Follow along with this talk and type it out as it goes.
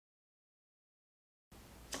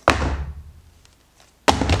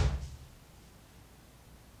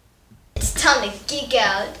Time to geek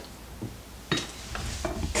out.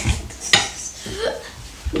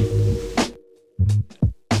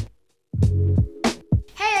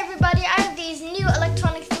 Hey everybody, I have these new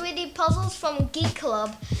electronic 3D puzzles from Geek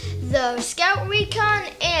Club. The Scout Recon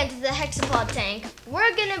and the hexapod tank.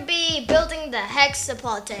 We're gonna be building the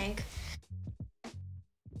hexapod tank.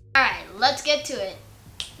 Alright, let's get to it.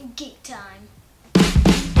 Geek time.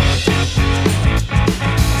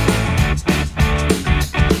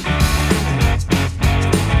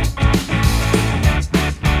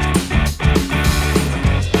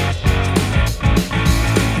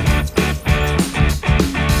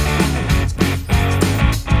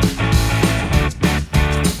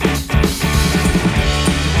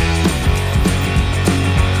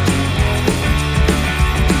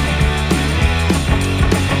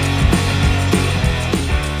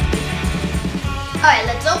 Alright,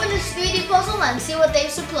 let's open this 3D puzzle and see what they've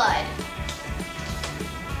supplied.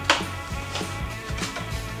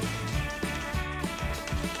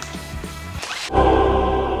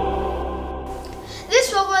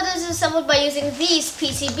 This robot is assembled by using these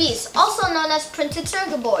PCBs, also known as printed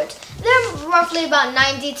circuit boards. There are roughly about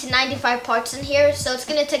 90 to 95 parts in here, so it's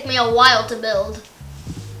going to take me a while to build.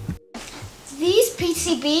 These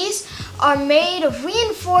PCBs are made of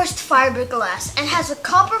reinforced fiberglass and has a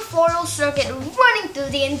copper foil circuit running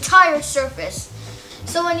through the entire surface.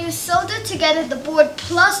 So when you solder together the board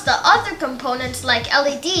plus the other components like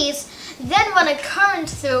LEDs, then run a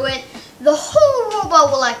current through it, the whole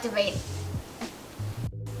robot will activate.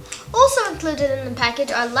 Also included in the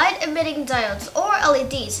package are light emitting diodes or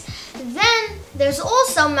LEDs. Then there's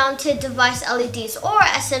also mounted device LEDs or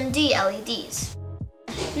SMD LEDs.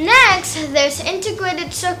 Next, there's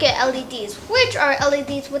integrated circuit LEDs, which are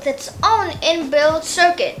LEDs with its own inbuilt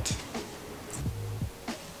circuit.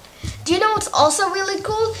 Do you know what's also really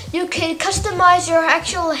cool? You can customize your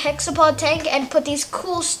actual hexapod tank and put these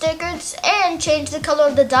cool stickers and change the color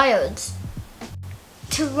of the diodes.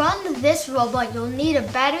 To run this robot, you'll need a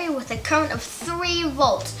battery with a current of 3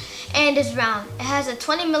 volts and is round. It has a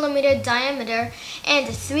 20mm diameter and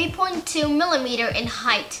a 3.2mm in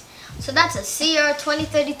height. So that's a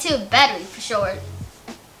CR2032 battery for short.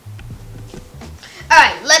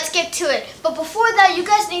 Alright, let's get to it. But before that, you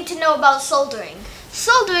guys need to know about soldering.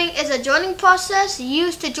 Soldering is a joining process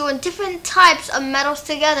used to join different types of metals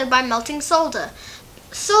together by melting solder.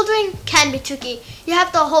 Soldering can be tricky. You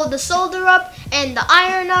have to hold the solder up and the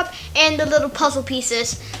iron up and the little puzzle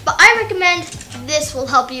pieces. But I recommend this will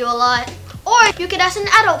help you a lot. Or you could ask an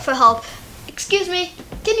adult for help. Excuse me,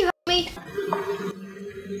 can you help me?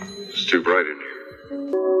 It's too bright in here.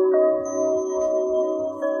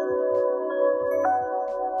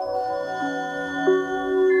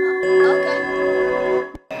 Okay.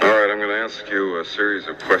 Alright, I'm going to ask you a series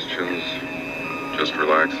of questions. Just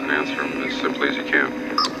relax and answer them as simply as you can.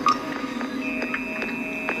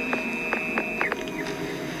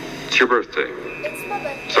 It's your birthday. It's my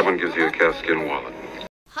birthday. Someone gives you a calfskin wallet.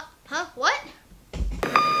 Huh? What?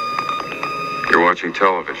 You're watching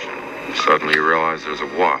television. Suddenly you realize there's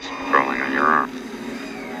a wasp crawling on your arm.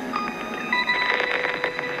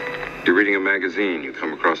 You're reading a magazine. You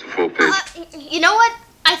come across a full page. You know what?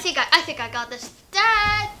 I think I got this.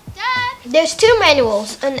 Dad! There's 2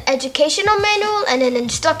 manuals, an educational manual and an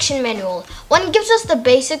instruction manual. One gives us the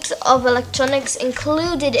basics of electronics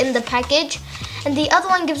included in the package, and the other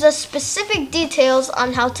one gives us specific details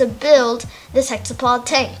on how to build this hexapod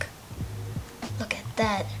tank. Look at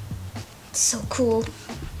that. It's so cool.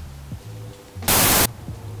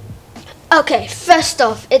 Okay, first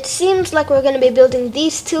off, it seems like we're going to be building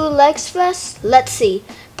these 2 legs first. Let's see.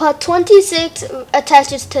 Part 26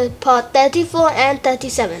 attaches to part 34 and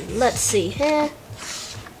 37. Let's see. Here,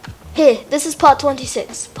 this is part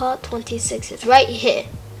 26. Part 26 is right here.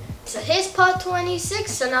 So here's part 26,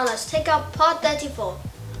 so now let's take out part 34.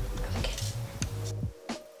 Okay.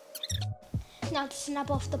 Now to snap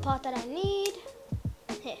off the part that I need.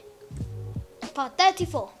 Here. Part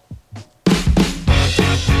 34.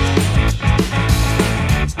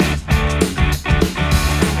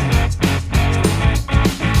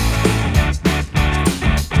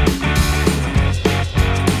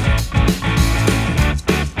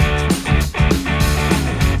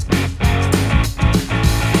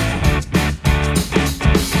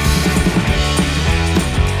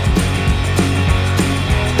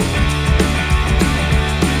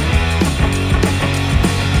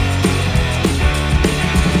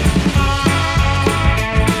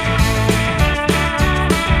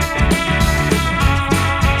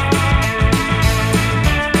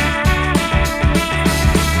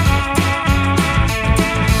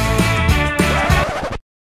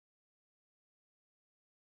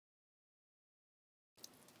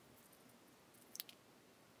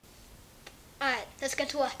 get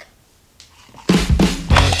to work.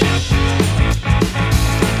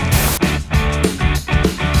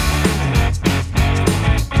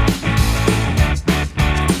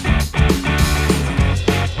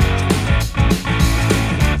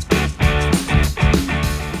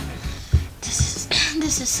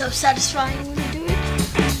 This is so satisfying when you do it.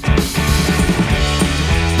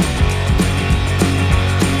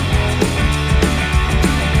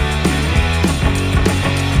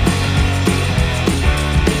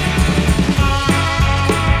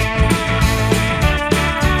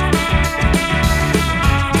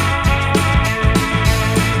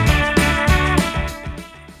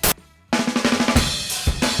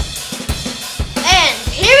 And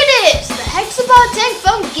here it is, the hexapod tank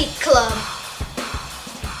from Geek Club.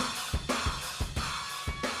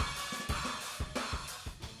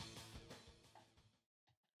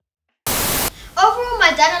 Overall, my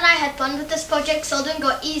dad and I had fun with this project. Soldering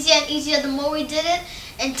got easier and easier the more we did it.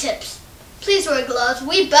 And tips: please wear gloves.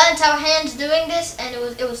 We burnt our hands doing this, and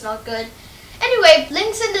it was not good. Anyway,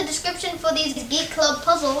 links in the description for these Geek Club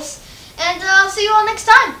puzzles, and I'll see you all next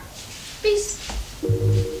time. Peace.